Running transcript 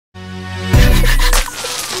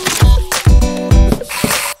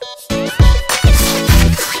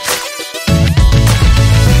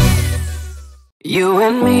You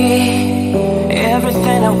and me,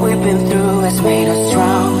 everything that we've been through has made us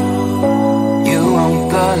strong. You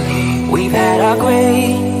won't believe we've had our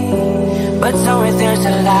gray, but somewhere there's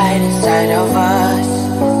a light inside of us.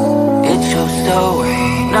 It shows the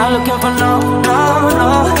way. Not looking for no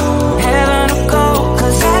heaven to go,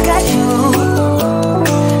 'cause I got you.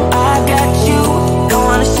 Don't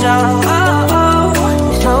wanna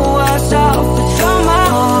show us off, but you're my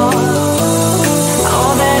all.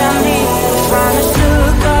 All that I need is trying to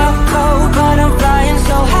sugar cold, but I'm flying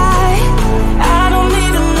so high. I don't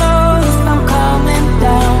even know if I'm coming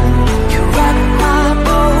down. You rock my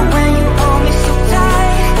boat when you hold me so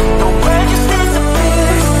tight. The world just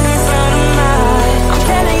disappears in front of my eyes. I'm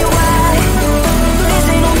telling you why, this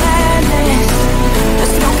ain't no madness. The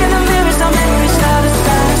smoke in the mirrors, our memories how the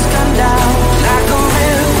stars come down. Like a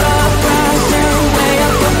river rising way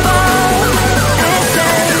up above.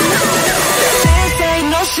 This ain't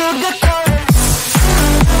no sugar coat.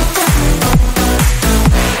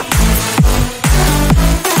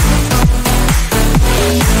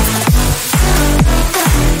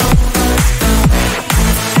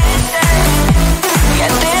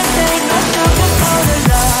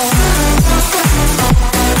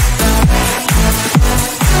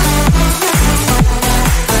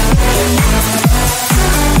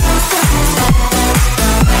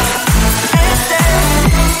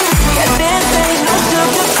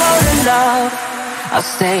 I'll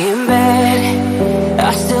stay in bed, I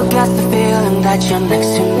still got the feeling that you're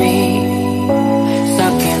next to me.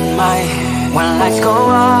 Stuck in my head when lights go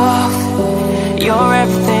off. You're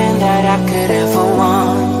everything that I could ever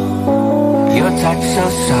want. Your touch so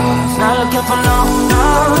soft. Not looking for no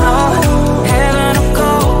heaven to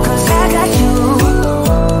go, 'cause I got you.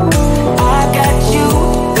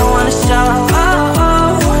 Don't wanna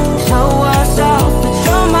show us off, but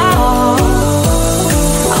you're my all.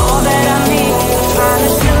 All that I need. Trying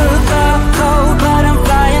to sugar cold, but I'm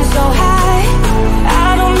flying so high. I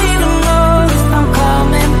don't even know if I'm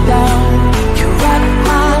coming down. You rock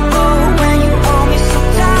my boat when you hold me so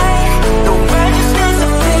tight. The world just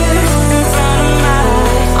disappears in front of my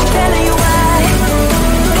eyes. I'm telling you why,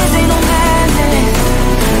 this ain't no madness.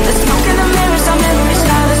 The smoke in the mirrors, our memories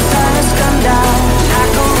how the stars come down.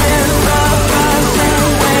 Like a river rising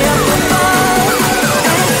way up above.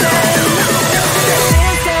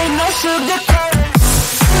 This ain't no sugar coat.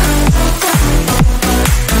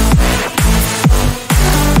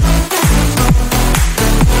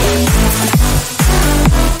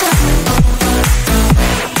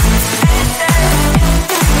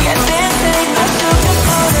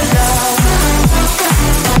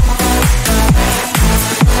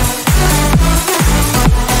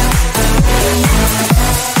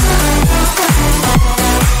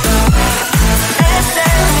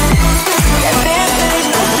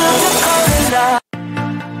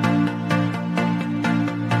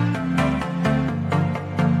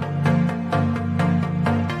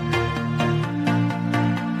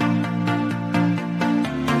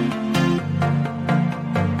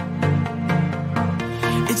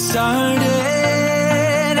 It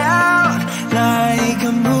started out like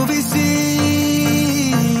a movie scene,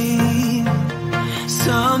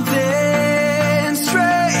 something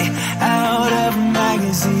straight out of a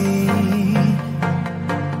magazine.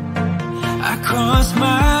 I crossed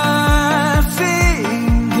my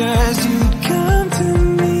fingers you'd come to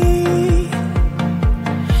me,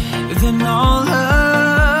 then all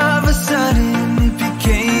of a sudden it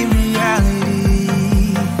became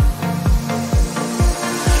reality.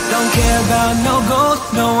 Don't care about no gold,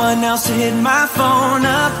 no one else to hit my phone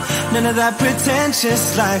up. None of that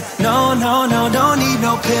pretentious life. No, don't need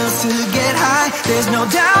no pills to get high. There's no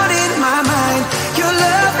doubt. 'Cause out in my mind. Your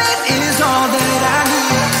love, it is all that I need.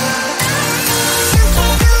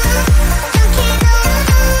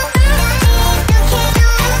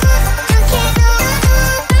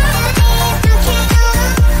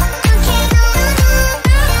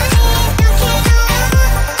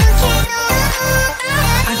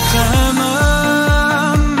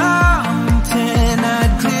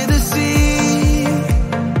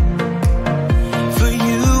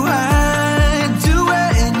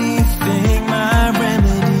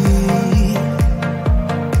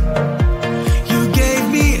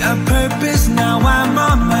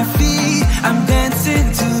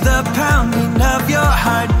 Pounding of your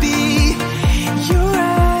heartbeat, your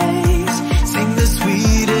eyes sing the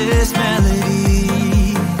sweetest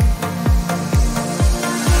melody.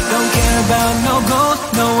 Don't care about no gold,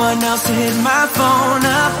 no one else to hit my phone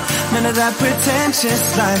up. None of that pretentious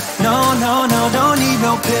life. No, don't need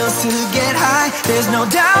no pills to get high. There's no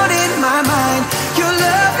doubt in my mind. Your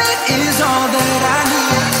love, it is all that I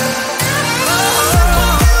need.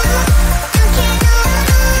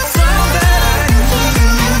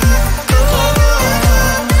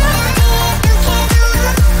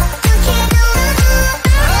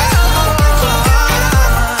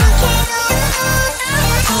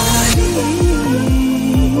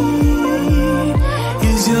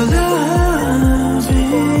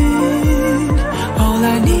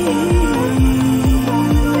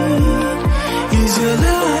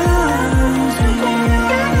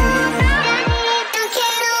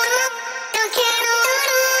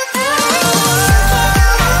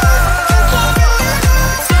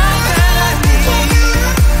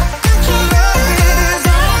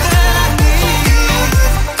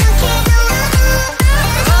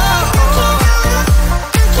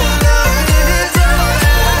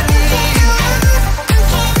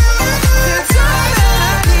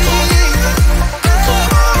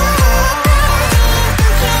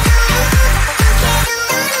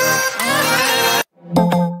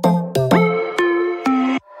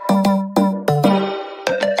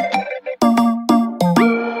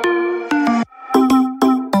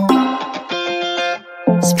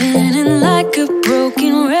 Spinning like a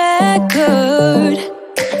broken record.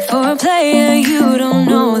 For a player, you don't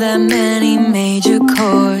know that many major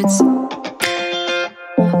chords.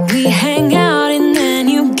 We hang out and then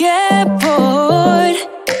you get bored,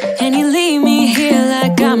 and you leave me here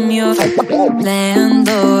like I'm your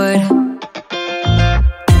landlord.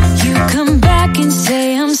 You come back and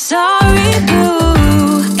say I'm sorry,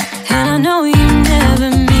 boo, and I know you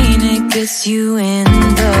never mean it, gets you in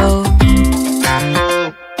though.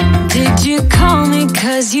 Did you call me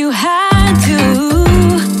cause you had to?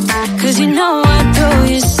 Cause you know I'd throw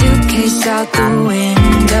your suitcase out the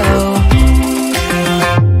window.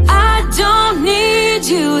 I don't need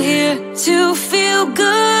you here to feel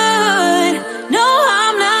good. No,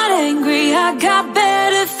 I'm not angry, I got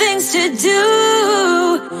better things to do.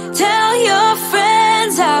 Tell your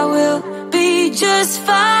friends I will be just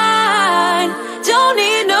fine. Don't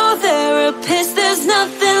need no therapist, there's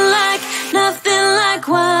nothing like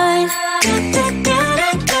wine.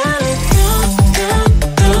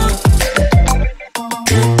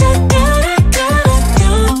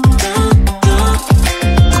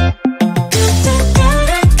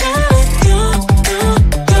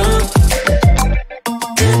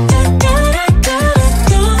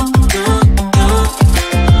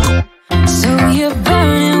 So you're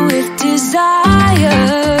burning with desire.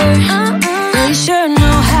 You sure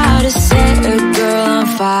know how to set a girl on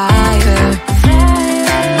fire.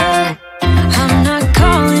 I'm not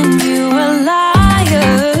calling you a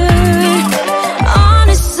liar.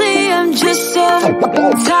 Honestly, I'm just so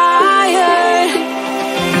tired.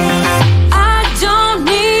 I don't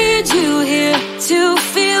need you here to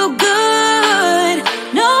feel good.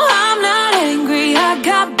 No, I'm not angry, I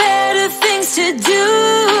got better things to do.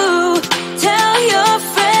 Tell your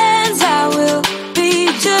friends I will be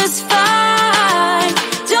just fine.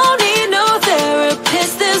 Don't need no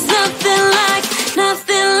therapist, there's nothing like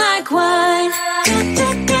wine. There's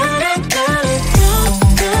nothing like wine.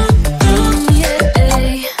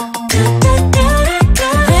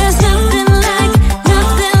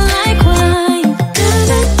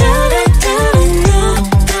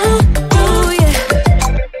 Oh yeah.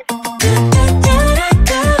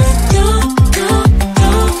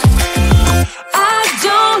 I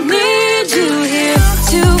don't need you here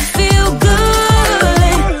to feel good.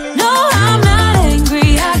 No, I'm not angry,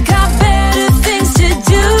 I got better things to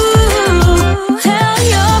do. Tell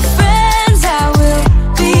your friends I will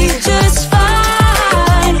be just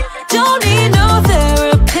fine. Don't need no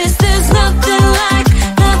therapist, there's nothing like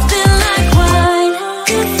wine.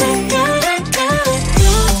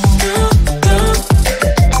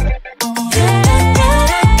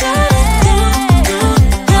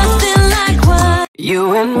 Nothing like wine.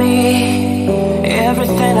 You and me,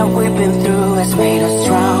 everything that we've been through has made us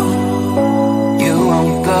strong. You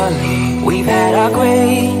won't believe we've had our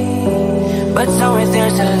grey, but somewhere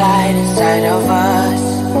there's a light inside of us.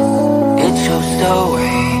 It shows the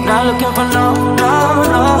way. Not looking for no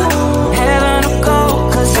heaven to go,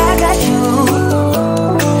 cause I got you.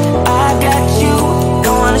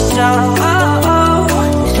 Don't wanna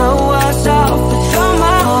show us off, but you're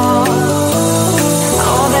my all.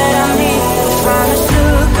 All that I need is trying to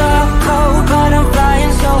sugarcoat, but I'm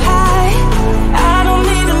flying so high, I don't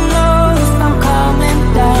even know if I'm coming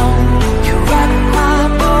down. You rock my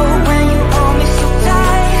boat when you hold me so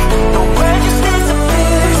tight. The world just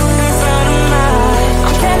disappears in front of my eyes.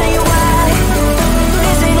 I'm telling you why,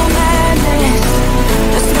 this ain't no matter.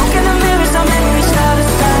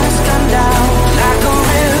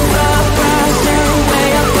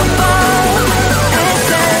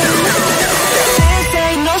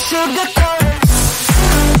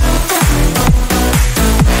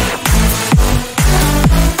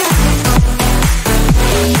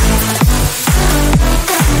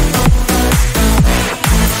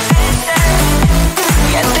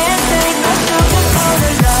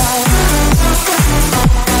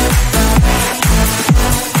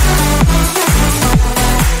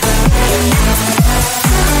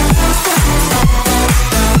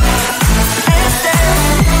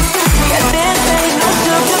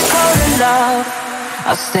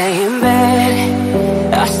 stay in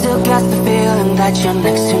bed, I still got the feeling that you're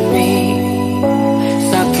next to me.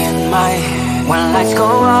 Stuck in my head when lights go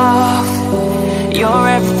off. You're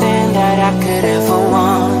everything that I could ever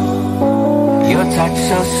want. Your touch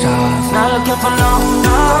so soft. Not looking for no,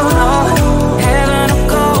 no, no heaven or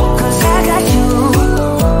gold, 'cause I got you.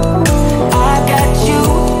 I got you.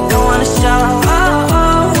 Don't wanna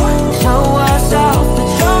show us off, but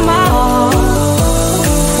you're my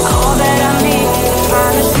all that I need.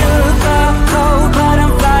 Trying to sugarcoat, but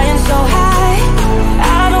I'm flying so high.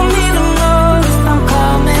 I don't even know if I'm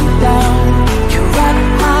coming down. You rock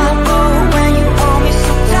my boat when you hold me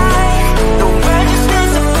so tight. The world just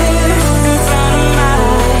disappears in front of my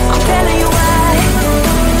eyes. I'm telling you why,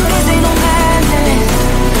 this ain't no madness.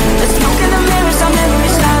 The smoke in the mirrors, our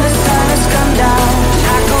memories, how the sun has come down.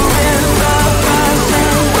 Like a river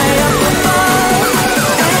rising way up above.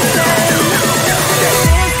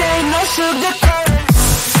 This ain't no sugarcoat.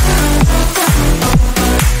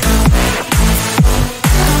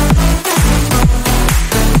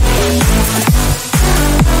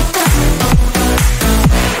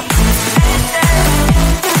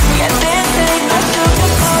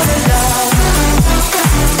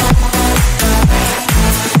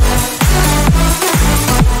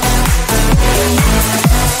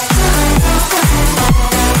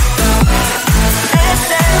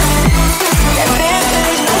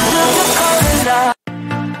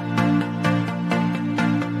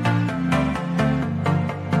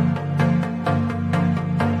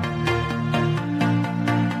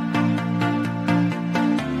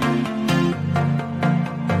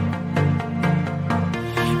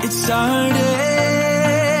 It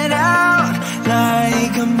started out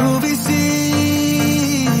like a movie scene,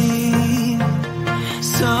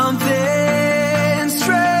 something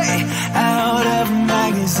straight out of a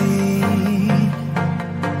magazine.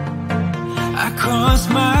 I crossed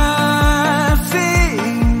my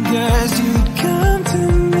fingers you'd come to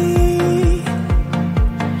me,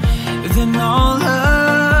 then all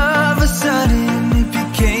of a sudden it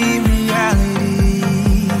became reality.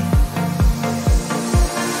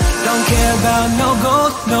 Don't care about no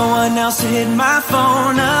gold, no one else to hit my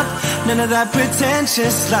phone up. None of that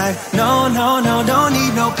pretentious life. No, no, no, don't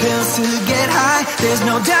need no pills to get high. There's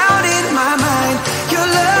no doubt in my mind, your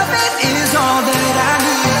love, it is all that I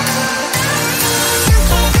need.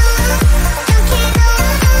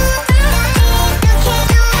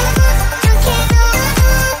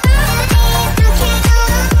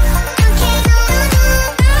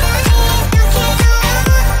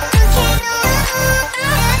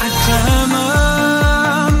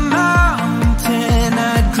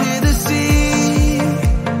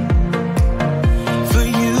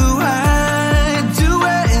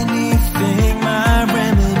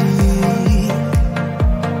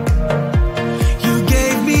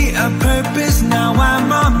 Now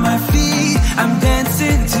I'm on my feet, I'm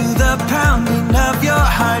dancing to the pounding of your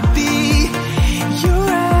heartbeat. Your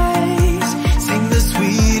eyes sing the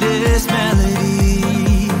sweetest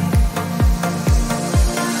melody.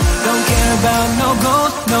 Don't care about no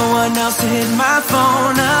gold, no one else to hit my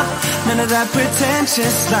phone up. None of that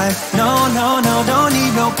pretentious life. No, no, no, don't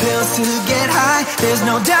need no pills to get high. There's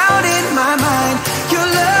no doubt in my mind, your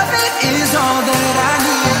love, it is all that I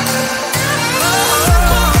need.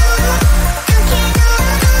 Oh.